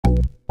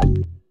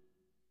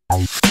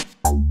Good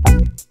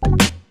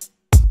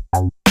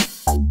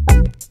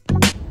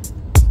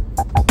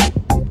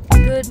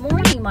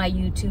morning, my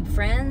YouTube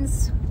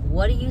friends.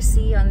 What do you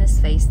see on this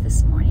face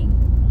this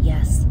morning?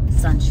 Yes,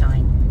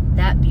 sunshine.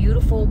 That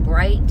beautiful,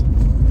 bright,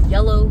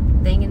 yellow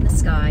thing in the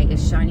sky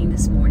is shining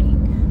this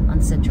morning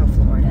on Central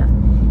Florida.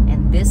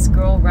 And this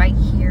girl right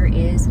here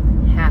is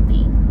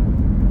happy.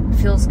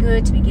 Feels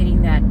good to be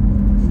getting that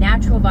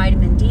natural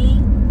vitamin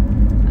D,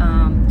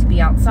 to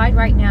be outside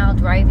right now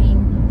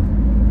driving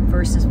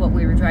versus what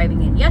we were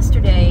driving in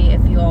yesterday.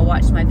 If you all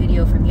watched my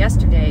video from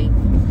yesterday,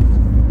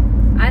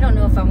 I don't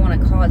know if I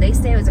want to call it, they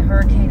say it was a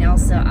Hurricane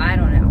Elsa. I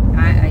don't know.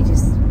 I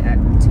just,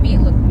 to me, it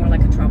looked more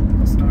like a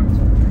tropical storm is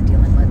what we were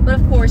dealing with. But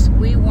of course,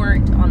 we're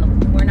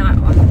not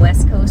on the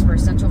west coast, we're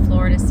Central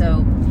Florida,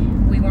 so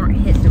we weren't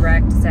hit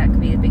direct, so that could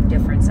be a big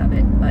difference of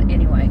it. But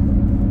anyway,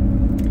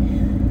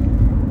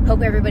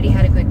 hope everybody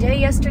had a good day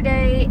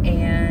yesterday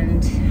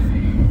and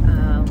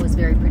was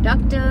very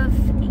productive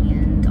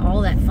and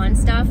all that fun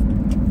stuff.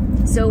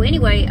 So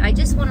anyway, I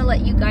just want to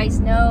let you guys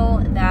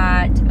know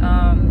that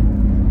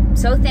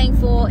so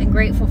thankful and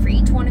grateful for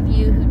each one of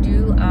you who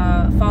do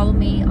follow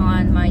me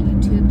on my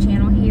YouTube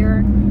channel here.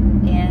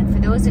 And for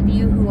those of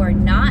you who are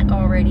not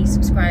already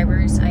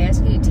subscribers, I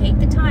ask you to take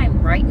the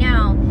time right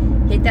now,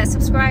 hit that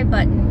subscribe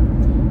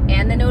button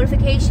and the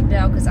notification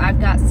bell, because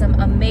I've got some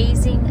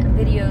amazing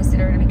videos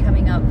that are going to be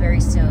coming up very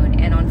soon.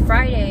 And on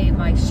Friday,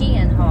 my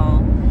Shein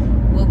haul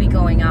will be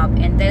going up,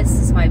 and this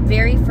is my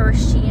very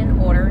first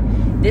Shein order.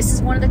 This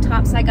is one of the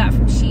tops I got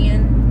from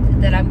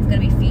Shein that I'm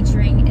going to be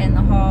featuring in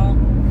the haul.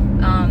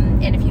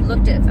 And if you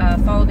looked at,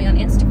 followed me on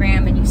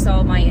Instagram and you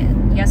saw my,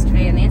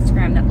 yesterday on the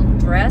Instagram, that little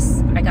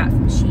dress I got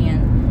from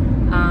Shein.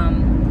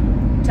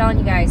 I'm telling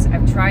you guys,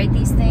 I've tried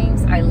these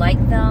things. I like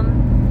them.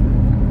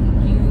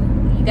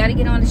 You got to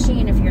get on to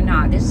Shein if you're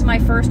not. This is my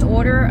first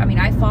order. I mean,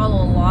 I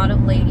follow a lot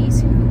of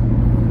ladies who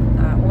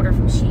order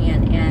from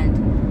Shein,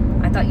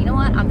 and I thought, you know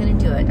what, I'm going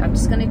to do it. I'm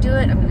just going to do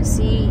it. I'm going to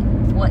see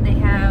what they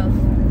have,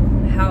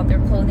 how their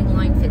clothing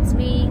line fits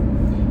me,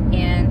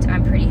 and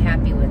I'm pretty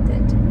happy with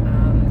it.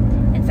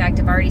 In fact,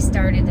 I've already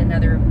started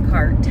another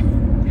cart.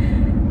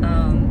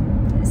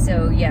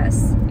 So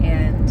yes,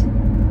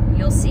 and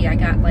you'll see I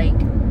got like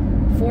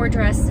 4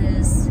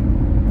 dresses,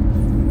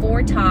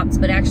 4 tops,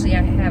 but actually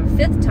I have a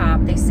 5th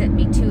top. They sent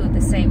me 2 of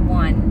the same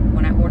one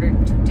when I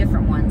ordered 2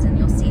 different ones, and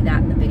you'll see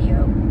that in the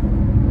video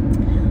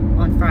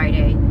on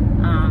Friday.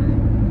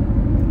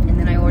 And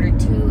then I ordered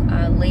 2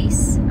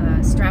 lace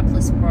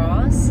strapless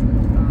bras,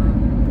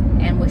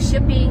 and with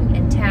shipping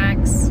and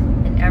tax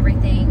and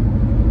everything,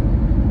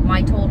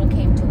 my total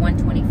came to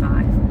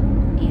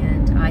 $125,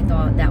 and I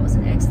thought that was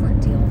an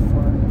excellent deal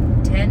for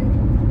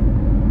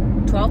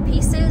 12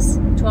 pieces.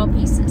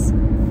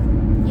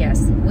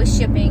 Yes, with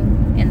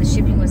shipping, and the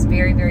shipping was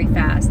very, very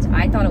fast.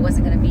 I thought it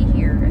wasn't going to be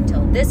here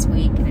until this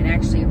week, and it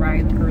actually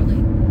arrived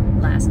early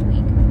last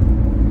week.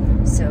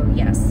 So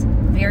yes,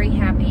 very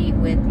happy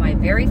with my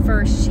very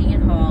first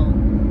Shein haul.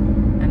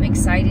 I'm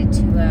excited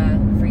to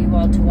for you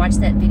all to watch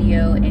that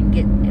video and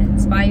get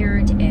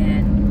inspired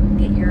and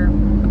get your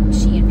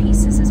Shein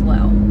pieces as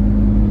well.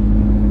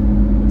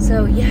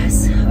 So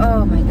yes,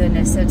 oh my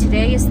goodness. So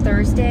today is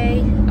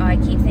Thursday. I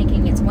keep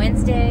thinking it's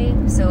Wednesday.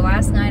 So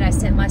last night I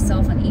sent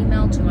myself an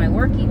email to my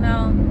work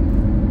email.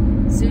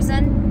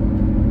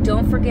 Susan,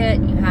 don't forget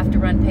you have to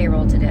run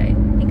payroll today,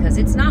 because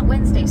it's not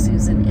Wednesday,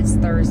 Susan, it's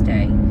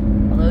Thursday.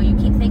 Although you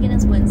keep thinking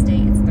it's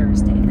Wednesday, it's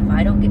Thursday. And if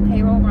I don't get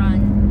payroll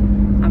run,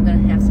 I'm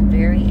going to have some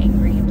very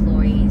angry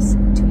employees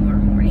tomorrow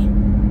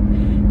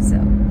morning. So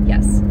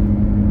yes,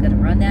 I'm going to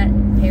run that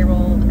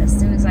payroll as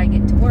soon as I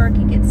get to work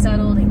and get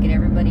settled and get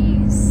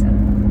everybody's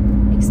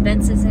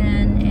expenses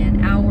in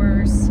and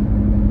hours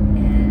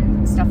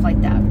and stuff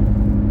like that.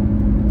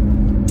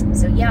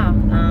 So yeah,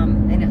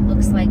 and it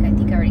looks like, I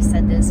think I already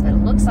said this, but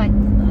it looks like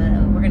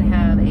we're going to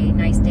have a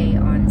nice day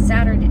on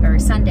Saturday or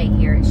Sunday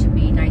here. It should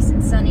be nice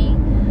and sunny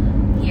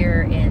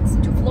here in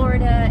Central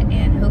Florida,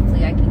 and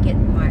hopefully I can get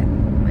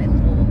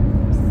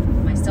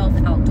myself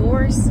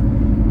outdoors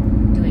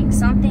doing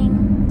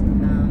something.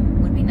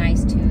 Would be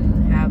nice to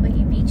have a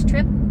beach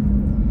trip,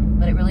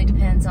 but it really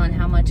depends on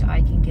how much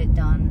I can get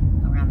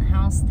done around the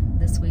house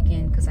this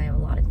weekend, because I have a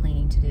lot of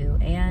cleaning to do,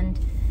 and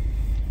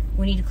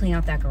we need to clean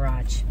out that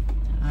garage.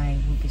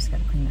 We just got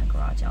to clean that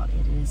garage out.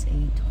 It is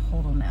a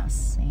total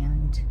mess,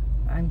 and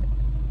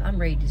I'm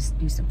ready to just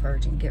do some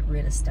purge and get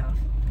rid of stuff.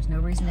 There's no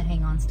reason to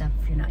hang on stuff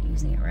if you're not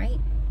using it, right?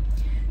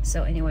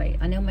 So anyway,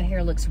 I know my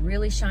hair looks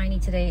really shiny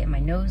today, and my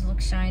nose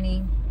looks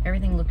shiny.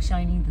 Everything looks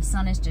shiny. The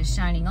sun is just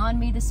shining on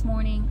me this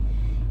morning,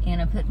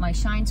 and I put my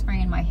shine spray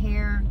in my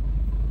hair.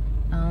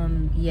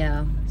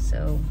 Yeah,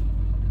 so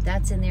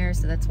that's in there.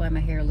 So that's why my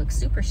hair looks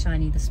super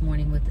shiny this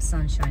morning with the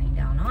sun shining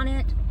down on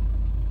it.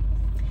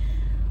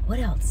 What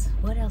else?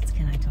 What else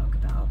can I talk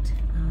about?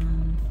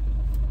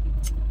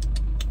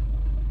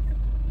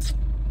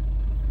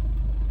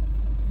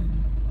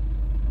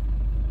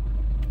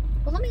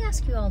 Well, let me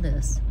ask you all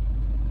this.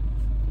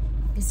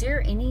 Is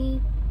there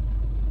any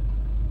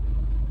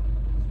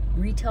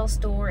retail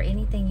store,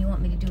 anything you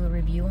want me to do a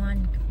review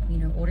on? you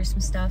know, order some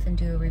stuff and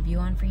do a review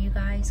on for you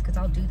guys, because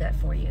I'll do that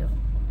for you.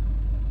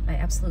 I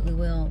absolutely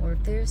will. Or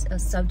if there's a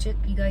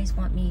subject you guys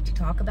want me to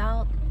talk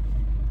about,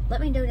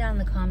 let me know down in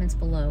the comments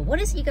below. What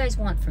is it you guys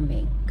want from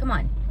me? Come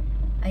on.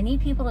 I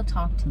need people to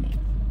talk to me.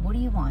 What do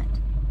you want?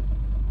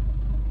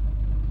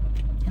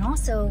 And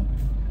also,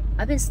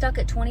 I've been stuck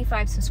at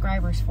 25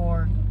 subscribers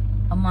for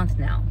a month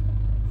now.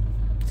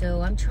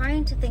 So I'm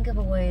trying to think of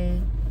a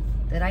way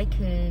that I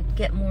could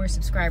get more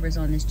subscribers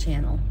on this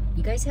channel.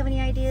 You guys have any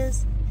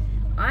ideas?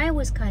 I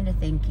was kind of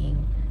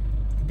thinking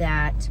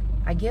that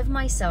I give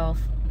myself,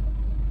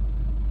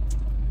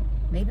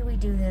 maybe we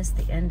do this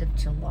the end of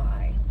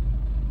July.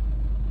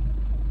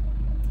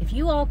 If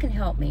you all can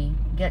help me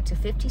get to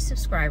 50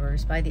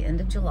 subscribers by the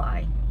end of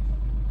July,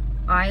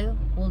 I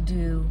will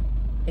do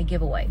a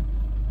giveaway.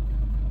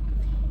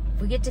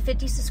 If we get to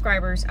 50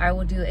 subscribers, I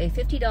will do a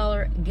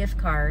 $50 gift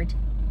card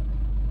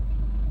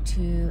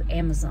to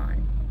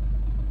Amazon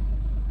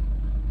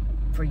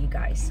for you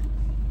guys.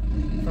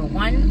 For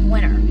one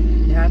winner,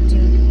 you have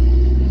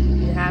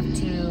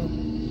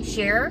to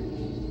share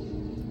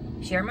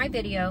my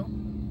video,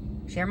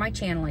 share my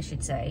channel, I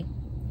should say.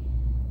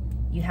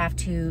 You have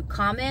to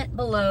comment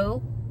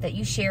below that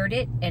you shared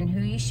it and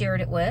who you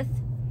shared it with,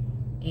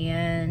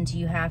 and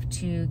you have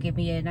to give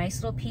me a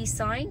nice little peace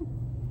sign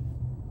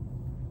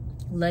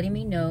letting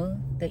me know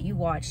that you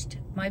watched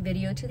my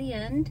video to the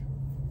end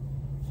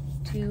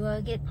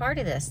to get part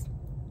of this.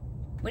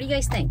 What do you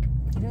guys think?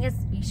 You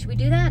think should we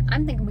do that?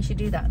 I'm thinking we should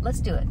do that.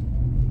 Let's do it.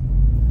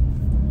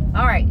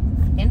 All right,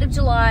 end of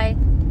July,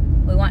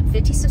 we want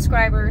 50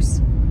 subscribers,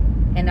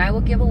 and I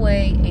will give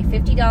away a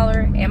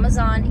 $50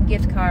 Amazon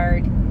gift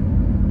card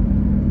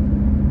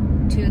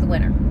to the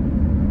winner.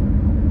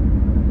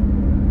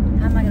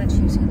 How am I going to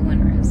choose who the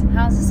winner is?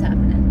 How's this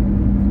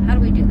happening? How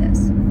do we do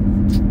this?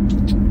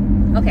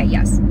 Okay,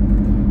 yes.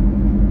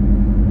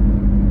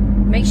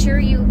 Make sure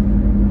if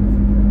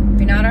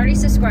you're not already a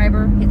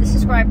subscriber, hit the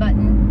subscribe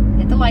button,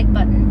 hit the like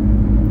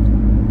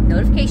button,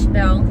 notification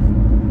bell,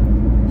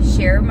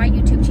 share my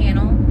YouTube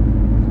channel,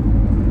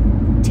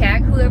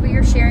 tag whoever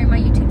you're sharing my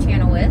YouTube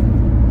channel with,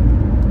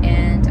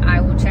 and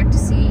I will check to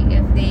see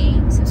if they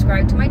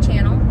subscribe to my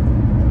channel,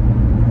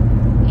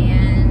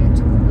 and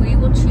we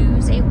will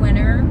choose a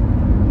winner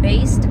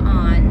based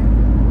on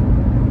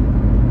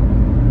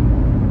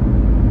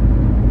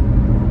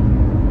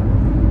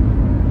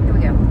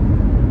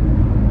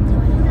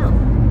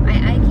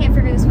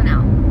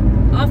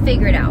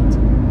figure it out.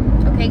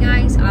 Okay,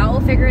 guys, I will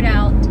figure it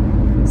out.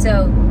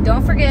 So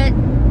don't forget,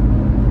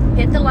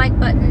 hit the like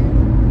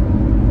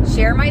button,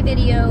 share my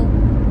video,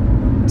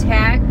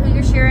 tag who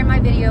you're sharing my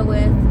video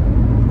with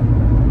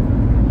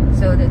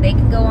so that they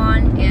can go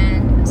on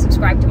and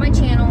subscribe to my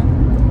channel.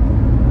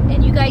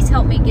 And you guys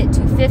help me get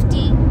to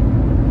 50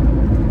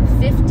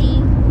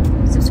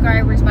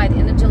 subscribers by the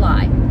end of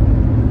July.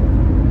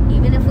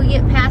 Even if we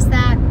get past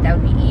that, that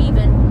would be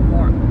even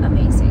more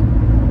amazing.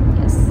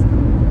 Yes.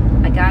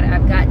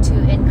 I've got to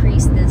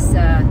increase this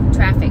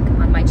traffic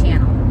on my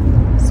channel.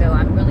 So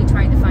I'm really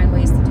trying to find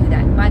ways to do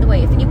that. And by the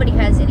way, if anybody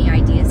has any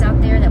ideas out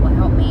there that will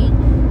help me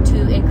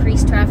to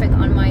increase traffic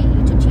on my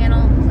YouTube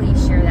channel,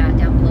 please share that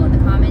down below in the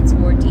comments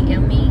or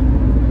DM me.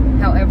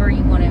 However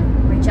you want to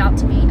reach out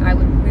to me, I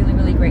would really,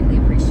 really greatly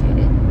appreciate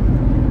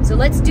it. So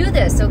let's do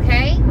this,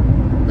 okay?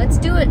 Let's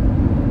do it.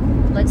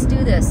 Let's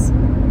do this.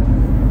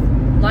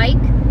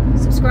 Like,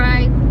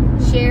 subscribe,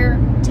 share,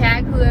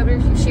 tag whoever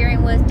you're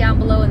sharing with down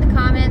below in the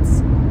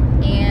comments,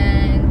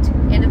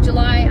 and end of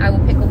July I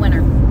will pick a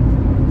winner.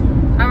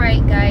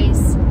 Alright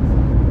guys,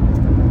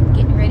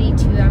 getting ready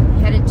to, I'm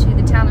headed to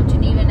the town of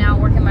Geneva now,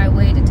 working my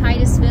way to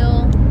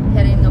Titusville,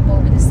 heading up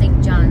over the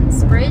St.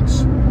 John's Bridge.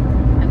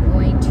 I'm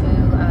going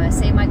to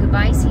say my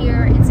goodbyes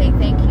here and say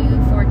thank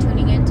you for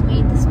tuning in to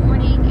me this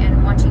morning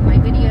and watching my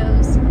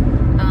videos,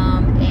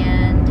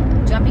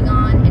 and jumping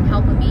on and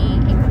helping me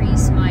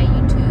increase my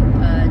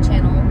YouTube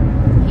channel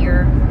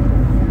here.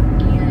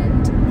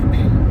 And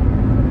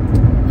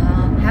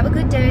have a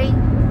good day.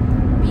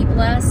 Be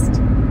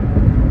blessed.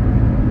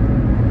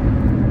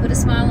 Put a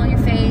smile on your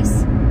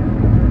face.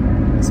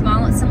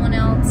 Smile at someone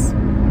else.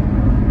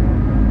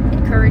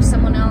 Encourage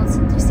someone else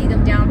if you see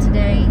them down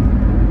today.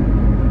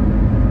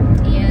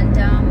 And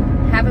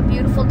have a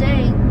beautiful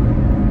day.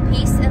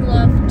 Peace and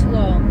love to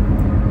all.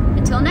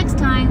 Until next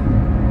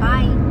time,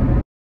 bye.